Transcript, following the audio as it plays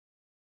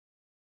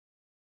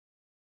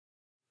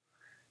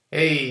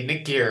Hey,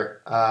 Nick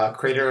here,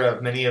 creator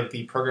of many of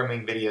the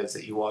programming videos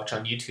that you watch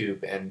on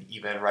YouTube and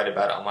even write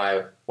about on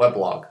my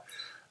weblog.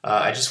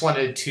 I just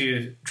wanted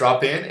to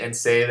drop in and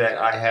say that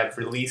I have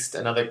released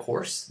another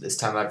course. This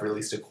time I've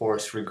released a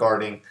course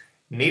regarding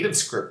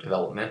NativeScript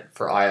development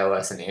for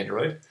iOS and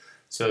Android.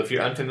 So if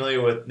you're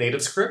unfamiliar with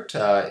NativeScript,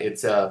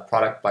 it's a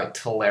product by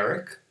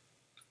Telerik.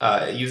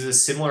 It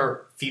uses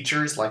similar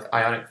features like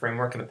Ionic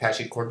Framework and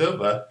Apache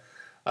Cordova,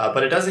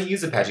 but it doesn't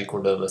use Apache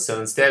Cordova. So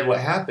instead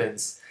what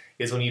happens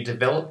is when you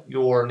develop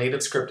your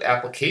NativeScript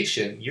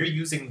application, you're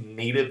using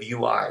native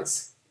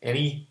UIs.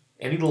 Any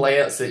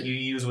layouts that you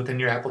use within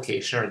your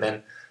application are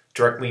then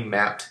directly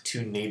mapped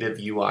to native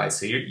UIs.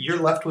 So you're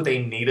left with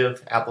a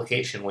native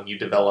application when you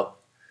develop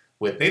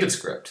with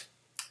NativeScript.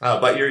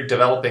 But you're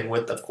developing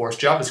with, of course,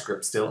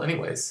 JavaScript still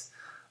anyways.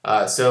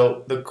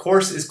 So the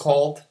course is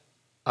called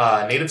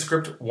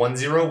NativeScript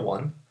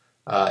 101.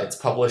 It's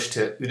published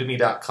to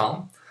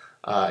udemy.com.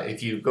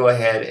 If you go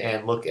ahead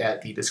and look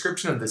at the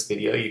description of this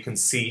video, you can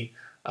see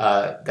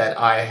that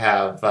I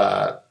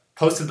have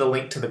posted the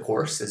link to the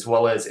course as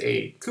well as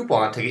a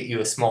coupon to get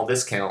you a small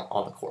discount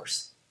on the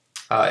course.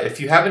 If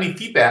you have any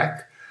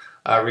feedback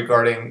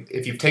regarding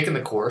if you've taken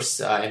the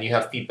course and you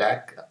have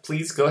feedback,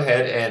 please go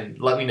ahead and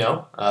let me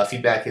know.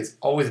 Feedback is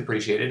always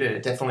appreciated, and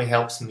it definitely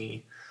helps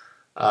me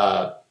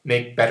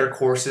make better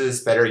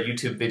courses, better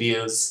YouTube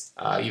videos,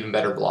 even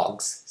better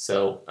blogs.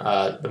 So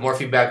the more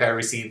feedback I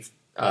receive,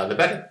 the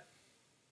better.